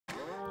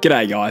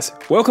G'day guys,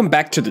 welcome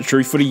back to the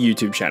True Footy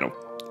YouTube channel.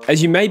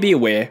 As you may be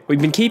aware, we've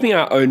been keeping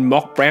our own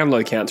mock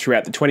Brownlow count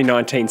throughout the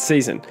 2019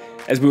 season,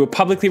 as we were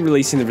publicly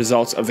releasing the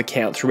results of the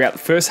count throughout the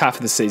first half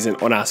of the season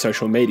on our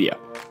social media.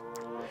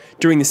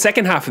 During the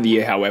second half of the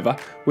year, however,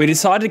 we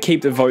decided to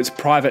keep the votes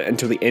private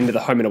until the end of the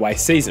home and away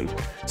season.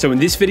 So in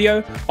this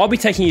video, I'll be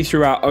taking you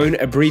through our own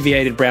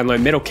abbreviated Brownlow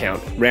Medal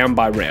count, round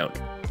by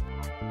round.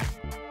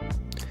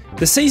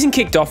 The season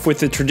kicked off with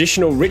the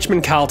traditional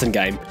Richmond-Carlton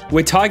game,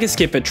 where Tigers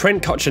skipper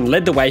Trent Cotchin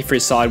led the way for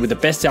his side with the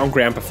best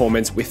on-ground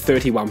performance with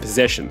 31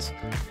 possessions.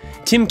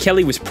 Tim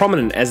Kelly was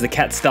prominent as the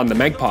Cats stunned the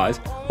Magpies,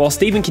 while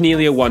Stephen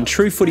Coniglio won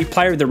True Footy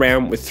Player of the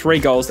Round with 3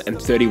 goals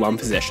and 31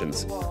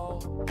 possessions.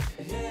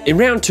 In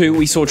round 2,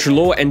 we saw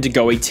Treloar and De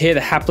Goey tear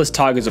the hapless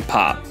Tigers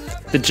apart.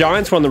 The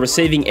Giants were on the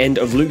receiving end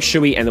of Luke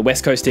Shuey and the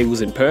West Coast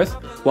Eagles in Perth,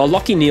 while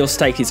Lachie Neale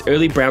staked his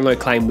early Brownlow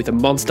claim with a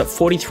monster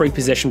 43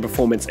 possession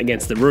performance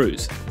against the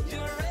Roos.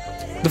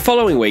 The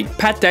following week,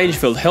 Pat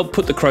Dangerfield helped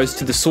put the Crows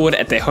to the sword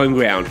at their home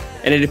ground,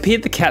 and it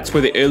appeared the Cats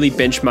were the early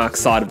benchmark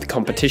side of the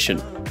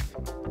competition.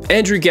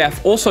 Andrew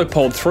Gaff also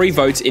polled 3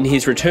 votes in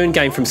his return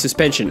game from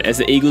suspension as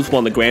the Eagles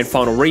won the grand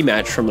final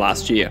rematch from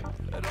last year.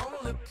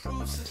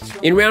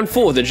 In round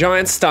 4, the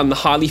Giants stunned the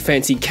highly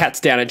fancied Cats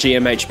down at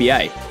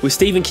GMHBA, with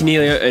Stephen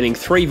Coniglio earning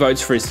 3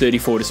 votes for his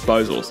 34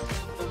 disposals.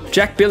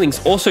 Jack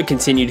Billings also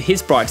continued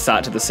his bright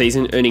start to the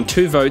season, earning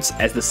 2 votes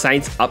as the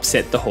Saints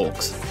upset the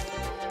Hawks.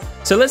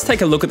 So let's take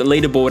a look at the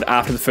leaderboard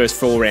after the first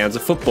 4 rounds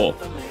of football.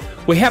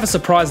 We have a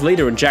surprise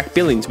leader in Jack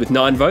Billings with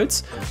 9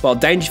 votes, while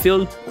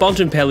Dangerfield,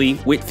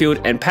 Bontempelli, Whitfield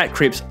and Pat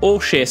Cripps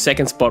all share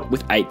second spot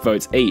with 8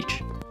 votes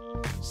each.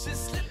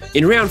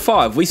 In round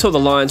 5, we saw the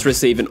Lions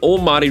receive an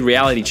almighty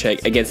reality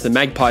check against the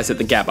Magpies at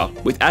the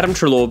Gabba, with Adam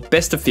Treloar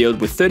best of field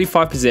with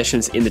 35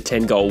 possessions in the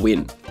 10-goal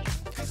win.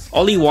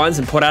 Ollie Wines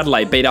and Port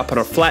Adelaide beat up on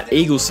a flat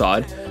Eagles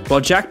side, while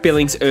Jack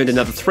Billings earned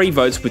another 3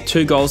 votes with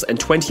 2 goals and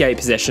 28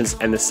 possessions,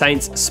 and the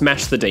Saints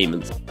smashed the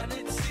Demons.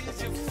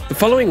 The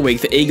following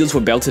week, the Eagles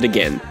were belted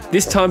again,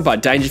 this time by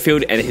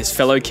Dangerfield and his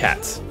fellow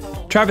Cats.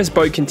 Travis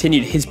Boak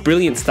continued his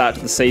brilliant start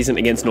to the season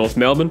against North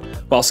Melbourne,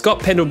 while Scott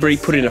Pendlebury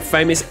put in a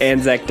famous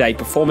Anzac Day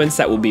performance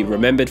that will be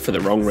remembered for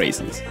the wrong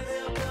reasons.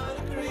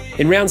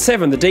 In round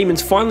 7, the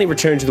Demons finally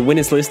returned to the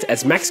winners list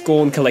as Max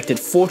Gawn collected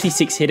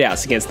 46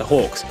 hitouts against the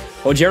Hawks,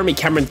 while Jeremy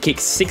Cameron kicked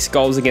 6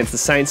 goals against the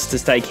Saints to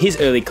stake his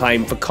early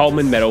claim for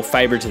Coleman Medal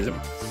favouritism.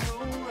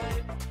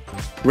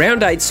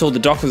 Round 8 saw the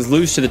Dockers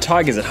lose to the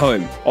Tigers at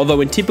home,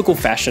 although in typical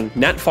fashion,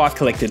 Nat Fyfe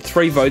collected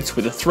 3 votes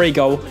with a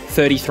 3-goal,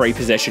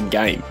 33-possession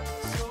game.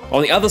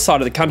 On the other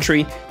side of the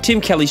country,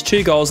 Tim Kelly's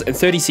 2 goals and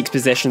 36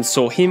 possessions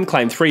saw him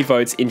claim 3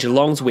 votes in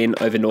Geelong's win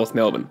over North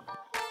Melbourne.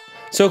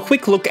 So a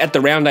quick look at the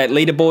round 8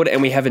 leaderboard,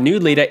 and we have a new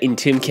leader in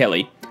Tim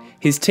Kelly.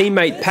 His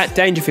teammate Pat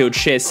Dangerfield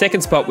shares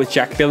second spot with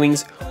Jack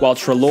Billings, while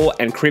Treloar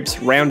and Cripps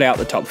round out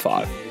the top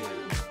 5.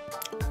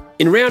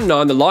 In round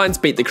 9, the Lions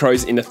beat the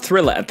Crows in a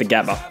thriller at the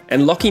Gabba,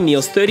 and Lachie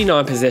Neale's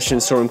 39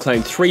 possessions saw him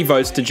claim 3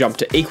 votes to jump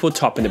to equal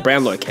top in the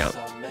Brownlow count.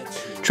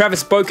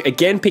 Travis Boak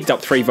again picked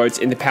up 3 votes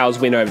in the Powers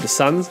win over the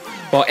Suns,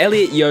 while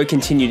Elliot Yeo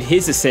continued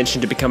his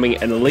ascension to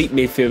becoming an elite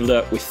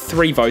midfielder with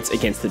 3 votes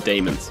against the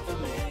Demons.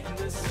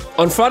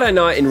 On Friday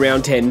night in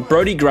round 10,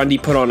 Brodie Grundy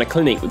put on a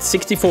clinic with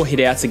 64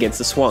 hitouts against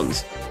the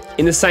Swans.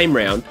 In the same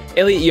round,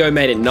 Elliot Yeo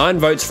made it 9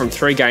 votes from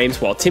 3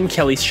 games, while Tim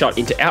Kelly shot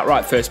into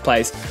outright first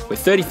place with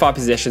 35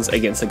 possessions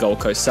against the Gold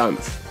Coast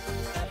Suns.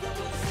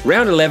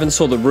 Round 11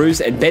 saw the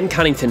Roos and Ben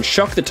Cunnington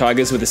shock the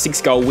Tigers with a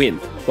 6-goal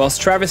win,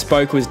 whilst Travis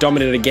Boak was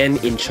dominant again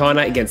in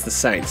China against the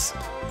Saints.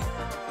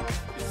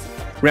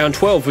 Round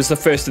 12 was the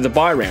first of the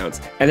bye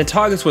rounds, and the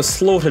Tigers were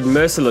slaughtered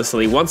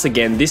mercilessly once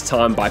again, this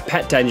time by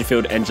Pat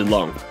Dangerfield and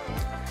Geelong.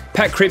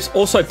 Pat Cripps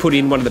also put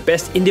in one of the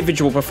best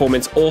individual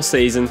performances all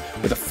season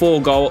with a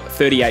 4-goal,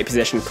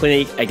 38-possession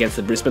clinic against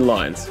the Brisbane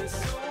Lions.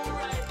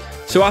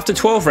 So after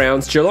 12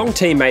 rounds, Geelong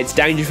teammates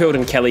Dangerfield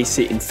and Kelly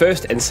sit in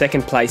first and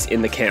second place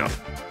in the count.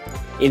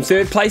 In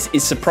third place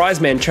is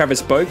surprise man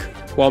Travis Boak,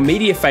 while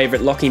media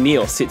favourite Lachie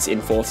Neale sits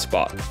in 4th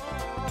spot.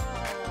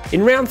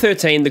 In round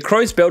 13, the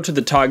Crows belted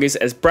the Tigers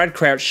as Brad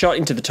Crouch shot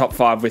into the top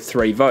 5 with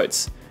 3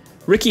 votes.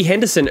 Ricky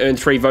Henderson earned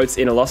 3 votes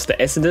in a loss to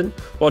Essendon,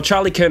 while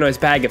Charlie Curnow's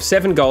bag of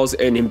 7 goals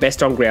earned him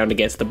best on ground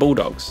against the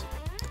Bulldogs.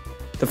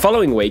 The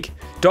following week,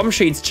 Dom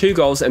Sheed's 2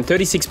 goals and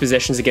 36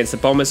 possessions against the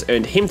Bombers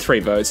earned him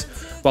 3 votes,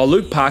 while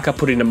Luke Parker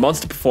put in a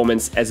monster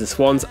performance as the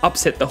Swans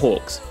upset the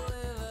Hawks.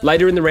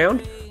 Later in the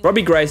round,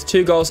 Robbie Gray's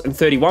 2 goals and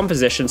 31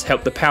 possessions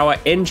helped the Power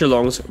end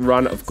Geelong's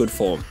run of good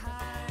form.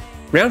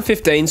 Round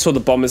 15 saw the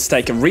Bombers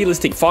stake a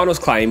realistic finals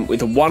claim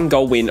with a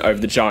 1-goal win over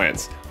the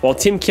Giants, while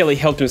Tim Kelly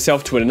helped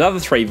himself to another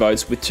 3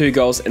 votes with 2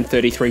 goals and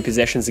 33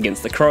 possessions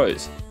against the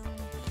Crows.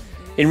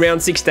 In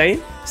round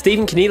 16,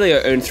 Stephen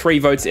Coniglio earned 3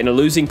 votes in a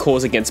losing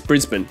cause against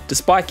Brisbane,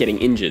 despite getting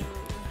injured.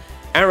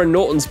 Aaron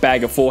Norton's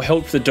bag of 4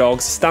 helped the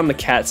Dogs stun the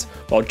Cats,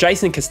 while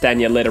Jason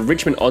Castagna led a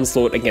Richmond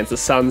onslaught against the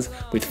Suns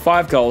with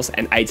 5 goals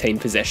and 18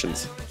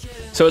 possessions.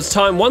 So it's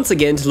time once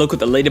again to look at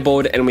the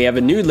leaderboard, and we have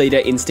a new leader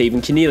in Stephen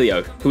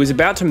Coniglio, who is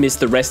about to miss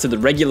the rest of the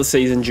regular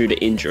season due to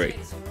injury.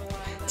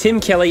 Tim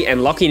Kelly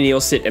and Lachie Neale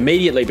sit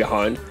immediately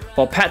behind,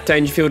 while Pat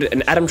Dangerfield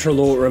and Adam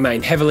Treloar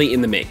remain heavily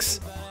in the mix.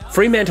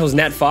 Fremantle's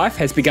Nat Fyfe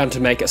has begun to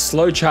make a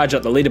slow charge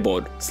up the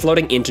leaderboard,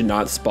 slotting into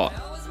 9th spot.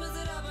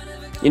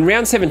 In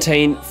round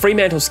 17,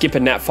 Fremantle skipper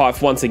Nat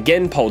Fyfe once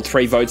again polled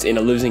 3 votes in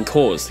a losing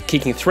cause,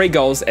 kicking 3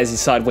 goals as his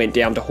side went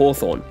down to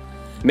Hawthorn.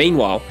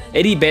 Meanwhile,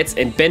 Eddie Betts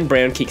and Ben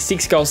Brown kicked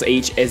 6 goals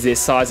each as their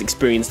sides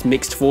experienced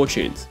mixed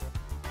fortunes.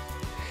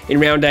 In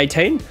round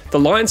 18, the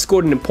Lions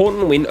scored an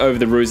important win over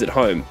the Roos at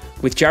home,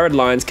 with Jared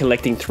Lyons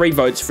collecting 3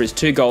 votes for his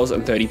 2 goals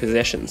and 30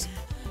 possessions.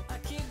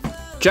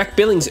 Jack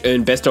Billings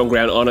earned Best on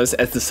Ground honours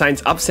as the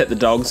Saints upset the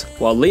Dogs,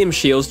 while Liam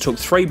Shields took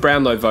 3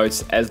 Brownlow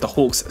votes as the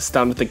Hawks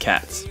stunned the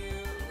Cats.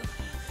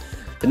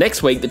 The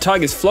next week, the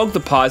Tigers flogged the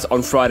Pies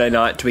on Friday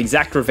night to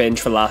exact revenge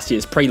for last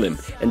year's prelim,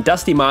 and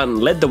Dusty Martin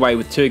led the way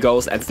with 2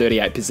 goals and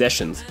 38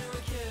 possessions.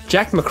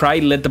 Jack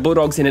McRae led the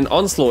Bulldogs in an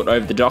onslaught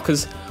over the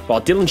Dockers, while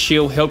Dylan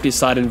Shield helped his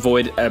side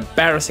avoid an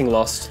embarrassing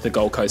loss to the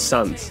Gold Coast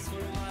Suns.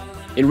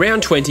 In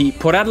round 20,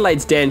 Port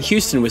Adelaide's Dan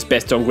Houston was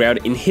Best on Ground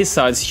in his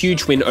side's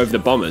huge win over the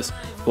Bombers,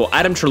 while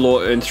Adam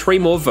Treloar earned 3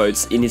 more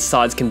votes in his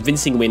side's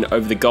convincing win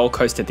over the Gold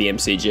Coast at the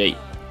MCG.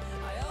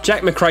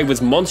 Jack McRae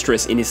was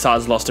monstrous in his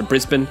side's loss to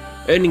Brisbane,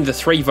 earning the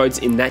 3 votes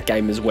in that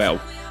game as well.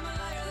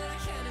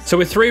 So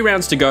with 3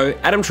 rounds to go,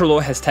 Adam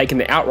Treloar has taken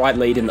the outright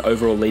lead in the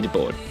overall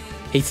leaderboard.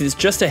 He sits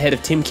just ahead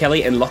of Tim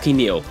Kelly and Lachie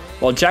Neale,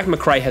 while Jack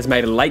McRae has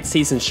made a late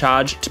season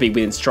charge to be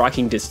within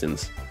striking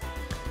distance.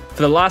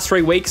 For the last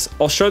 3 weeks,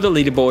 I'll show the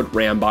leaderboard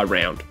round by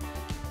round.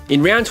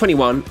 In round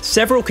 21,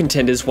 several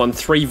contenders won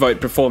 3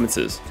 vote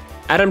performances.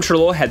 Adam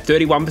Treloar had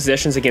 31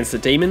 possessions against the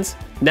Demons,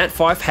 Nat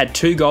Fyfe had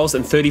 2 goals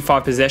and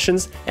 35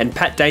 possessions, and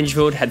Pat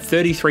Dangerfield had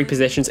 33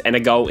 possessions and a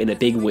goal in a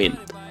big win.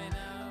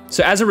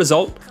 So as a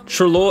result,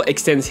 Treloar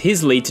extends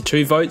his lead to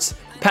 2 votes,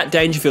 Pat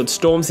Dangerfield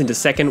storms into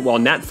 2nd while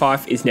Nat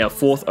Fyfe is now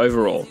 4th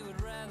overall.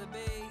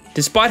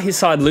 Despite his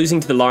side losing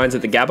to the Lions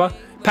at the Gabba,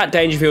 Pat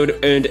Dangerfield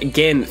earned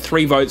again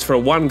 3 votes for a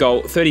 1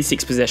 goal,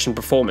 36 possession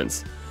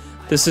performance.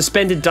 The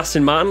suspended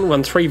Dustin Martin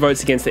won 3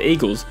 votes against the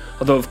Eagles,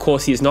 although of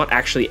course he is not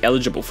actually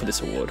eligible for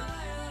this award.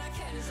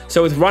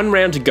 So with 1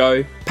 round to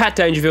go, Pat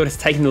Dangerfield has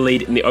taken the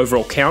lead in the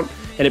overall count,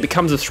 and it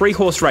becomes a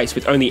 3-horse race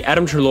with only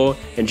Adam Treloar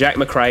and Jack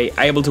McRae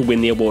able to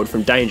win the award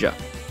from Danger.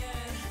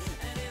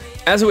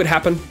 As it would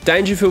happen,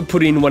 Dangerfield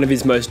put in one of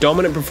his most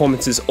dominant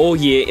performances all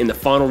year in the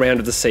final round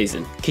of the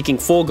season, kicking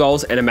 4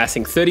 goals and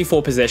amassing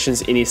 34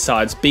 possessions in his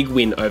side's big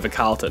win over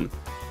Carlton.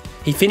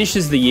 He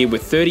finishes the year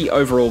with 30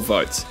 overall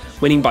votes,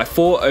 winning by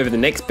 4 over the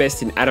next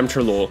best in Adam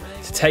Treloar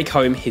to take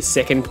home his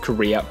 2nd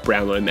career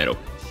Brownlow Medal.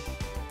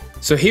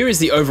 So here is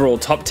the overall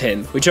top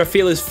 10, which I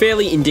feel is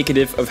fairly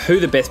indicative of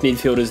who the best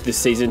midfielders this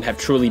season have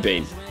truly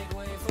been.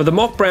 But the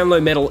mock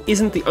Brownlow Medal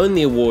isn't the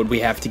only award we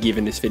have to give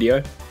in this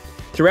video.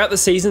 Throughout the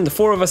season, the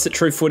 4 of us at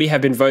True Footy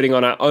have been voting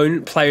on our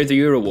own Player of the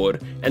Year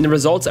award, and the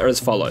results are as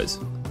follows.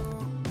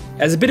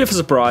 As a bit of a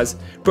surprise,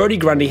 Brodie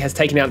Grundy has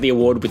taken out the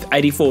award with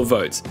 84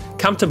 votes,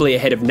 comfortably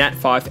ahead of Nat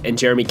Fyfe and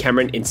Jeremy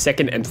Cameron in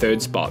 2nd and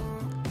 3rd spot.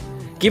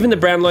 Given the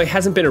Brownlow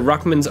hasn't been a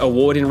Ruckman's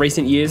award in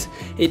recent years,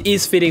 it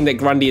is fitting that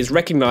Grundy is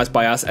recognised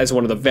by us as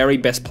one of the very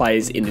best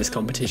players in this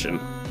competition.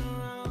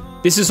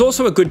 This is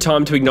also a good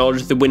time to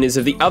acknowledge the winners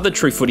of the other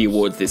True Footy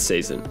awards this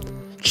season.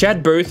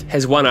 Chad Booth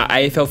has won our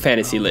AFL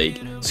Fantasy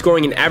League,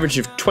 scoring an average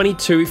of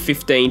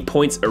 22-15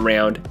 points a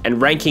round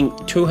and ranking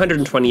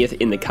 220th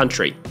in the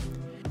country.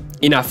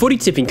 In our footy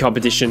tipping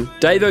competition,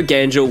 Dave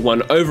O'Gangel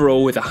won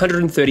overall with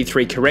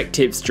 133 correct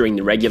tips during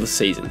the regular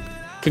season.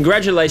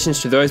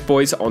 Congratulations to those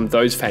boys on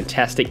those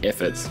fantastic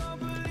efforts.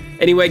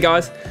 Anyway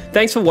guys,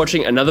 thanks for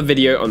watching another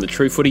video on the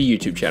True Footy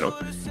YouTube channel.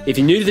 If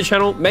you're new to the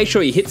channel, make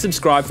sure you hit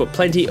subscribe for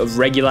plenty of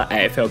regular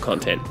AFL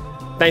content.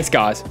 Thanks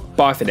guys,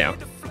 bye for now.